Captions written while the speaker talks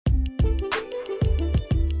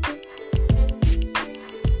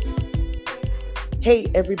Hey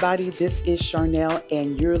everybody, this is Charnel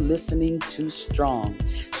and you're listening to Strong.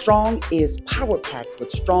 Strong is power packed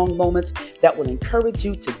with strong moments that will encourage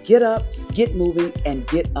you to get up, get moving, and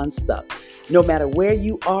get unstuck. No matter where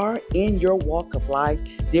you are in your walk of life,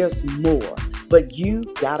 there's more, but you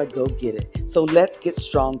gotta go get it. So let's get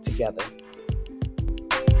strong together.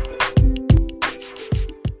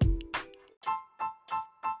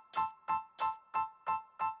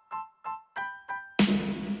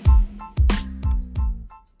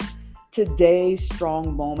 Today's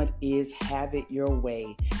strong moment is have it your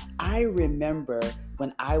way. I remember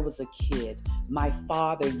when I was a kid, my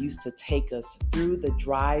father used to take us through the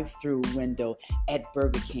drive-through window at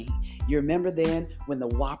Burger King. You remember then when the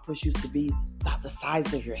Whoppers used to be about the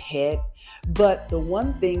size of your head? But the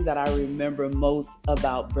one thing that I remember most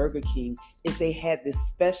about Burger King is they had this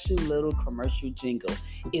special little commercial jingle.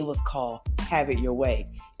 It was called Have It Your Way.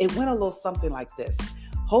 It went a little something like this.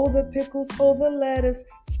 Hold the pickles, hold the lettuce.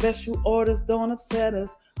 Special orders don't upset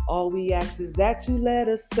us. All we ask is that you let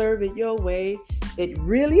us serve it your way. It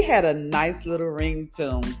really had a nice little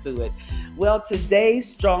ringtone to it. Well, today's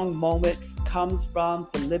strong moment comes from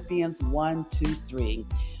Philippians 1-3.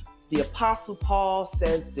 The Apostle Paul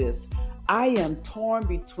says this, I am torn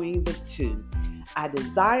between the two. I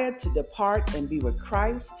desire to depart and be with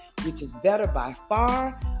Christ, which is better by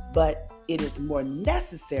far, but it is more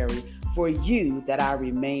necessary for you that I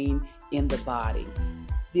remain in the body.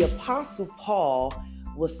 The Apostle Paul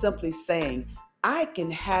was simply saying, I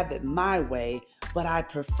can have it my way, but I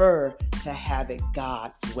prefer to have it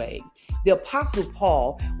God's way. The Apostle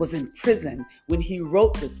Paul was in prison when he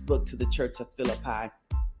wrote this book to the church of Philippi.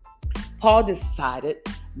 Paul decided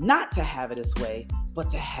not to have it his way, but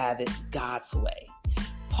to have it God's way.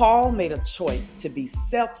 Paul made a choice to be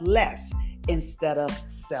selfless instead of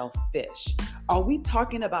selfish. Are we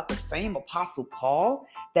talking about the same Apostle Paul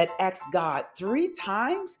that asked God 3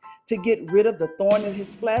 times to get rid of the thorn in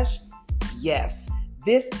his flesh? Yes,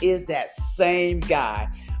 this is that same guy.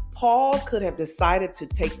 Paul could have decided to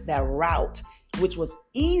take that route, which was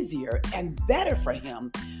easier and better for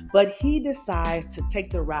him, but he decides to take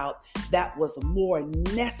the route that was more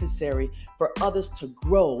necessary for others to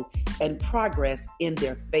grow and progress in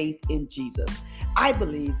their faith in Jesus. I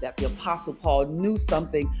believe that the Apostle Paul knew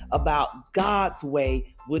something about God's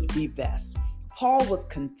way would be best. Paul was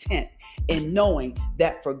content in knowing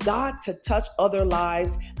that for God to touch other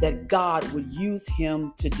lives, that God would use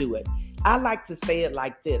him to do it. I like to say it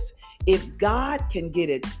like this. If God can get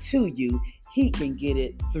it to you, he can get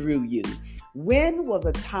it through you. When was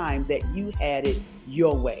a time that you had it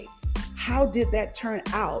your way? How did that turn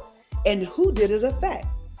out? And who did it affect?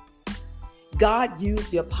 God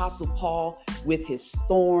used the Apostle Paul with his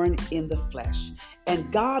thorn in the flesh.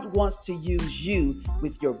 And God wants to use you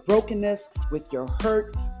with your brokenness, with your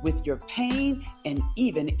hurt, with your pain, and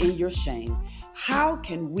even in your shame. How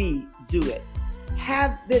can we do it?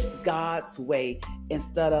 Have it God's way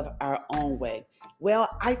instead of our own way. Well,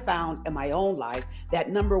 I found in my own life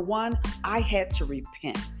that number one, I had to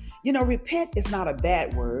repent. Repent is not a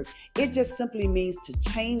bad word. It just simply means to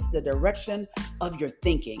change the direction of your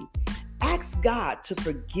thinking. Ask God to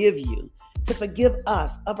forgive you, to forgive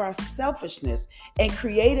us of our selfishness and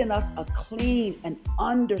create in us a clean and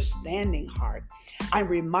understanding heart. I'm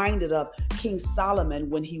reminded of King Solomon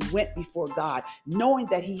when he went before God, knowing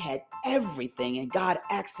that he had everything, and God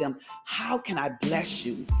asked him, how can I bless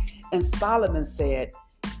you? And Solomon said,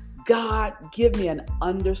 God, give me an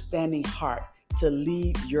understanding heart to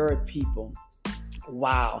lead your people.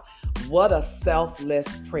 Wow, what a selfless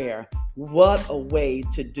prayer. What a way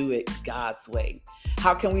to do it God's way.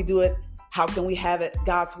 How can we do it? How can we have it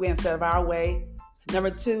God's way instead of our way?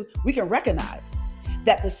 Number 2, we can recognize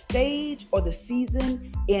that the stage or the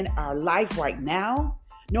season in our life right now,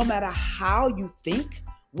 no matter how you think,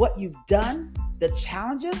 what you've done, the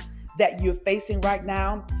challenges that you're facing right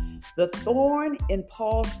now, the thorn in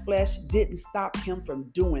Paul's flesh didn't stop him from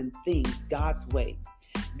doing things God's way.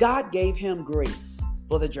 God gave him grace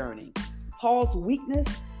for the journey. Paul's weakness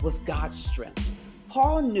was God's strength.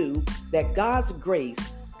 Paul knew that God's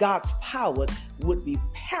grace, God's power would be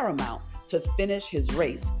paramount to finish his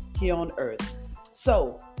race here on earth.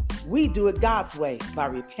 So we do it God's way by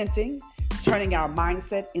repenting, turning our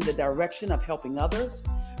mindset in the direction of helping others,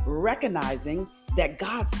 recognizing that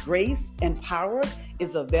God's grace and power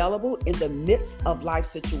is available in the midst of life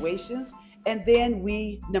situations. And then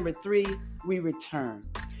number 3, we return.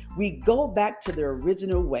 We go back to the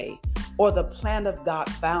original way or the plan of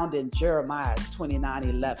God found in Jeremiah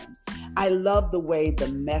 29:11. I love the way the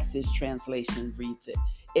Message translation reads it.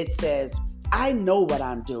 It says, I know what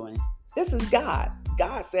I'm doing. This is God.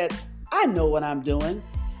 God said, I know what I'm doing.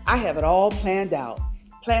 I have it all planned out.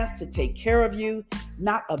 Plans to take care of you,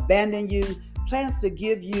 not abandon you, plans to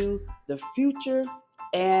give you the future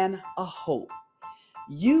and a hope.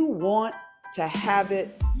 You want to have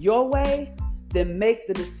it your way? Then make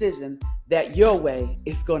the decision that your way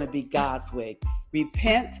is going to be God's way.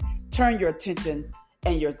 Repent, turn your attention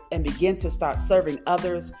and begin to start serving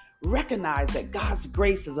others. Recognize that God's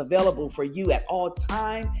grace is available for you at all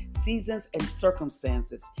time, seasons, and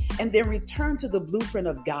circumstances. And then return to the blueprint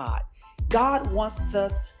of God. God wants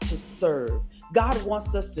us to serve. God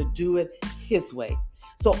wants us to do it His way.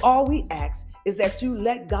 So all we ask is that you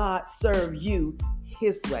let God serve you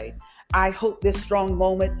His way. I hope this strong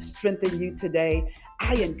moment strengthened you today.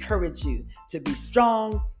 I encourage you to be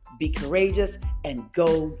strong, be courageous, and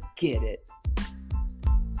go get it.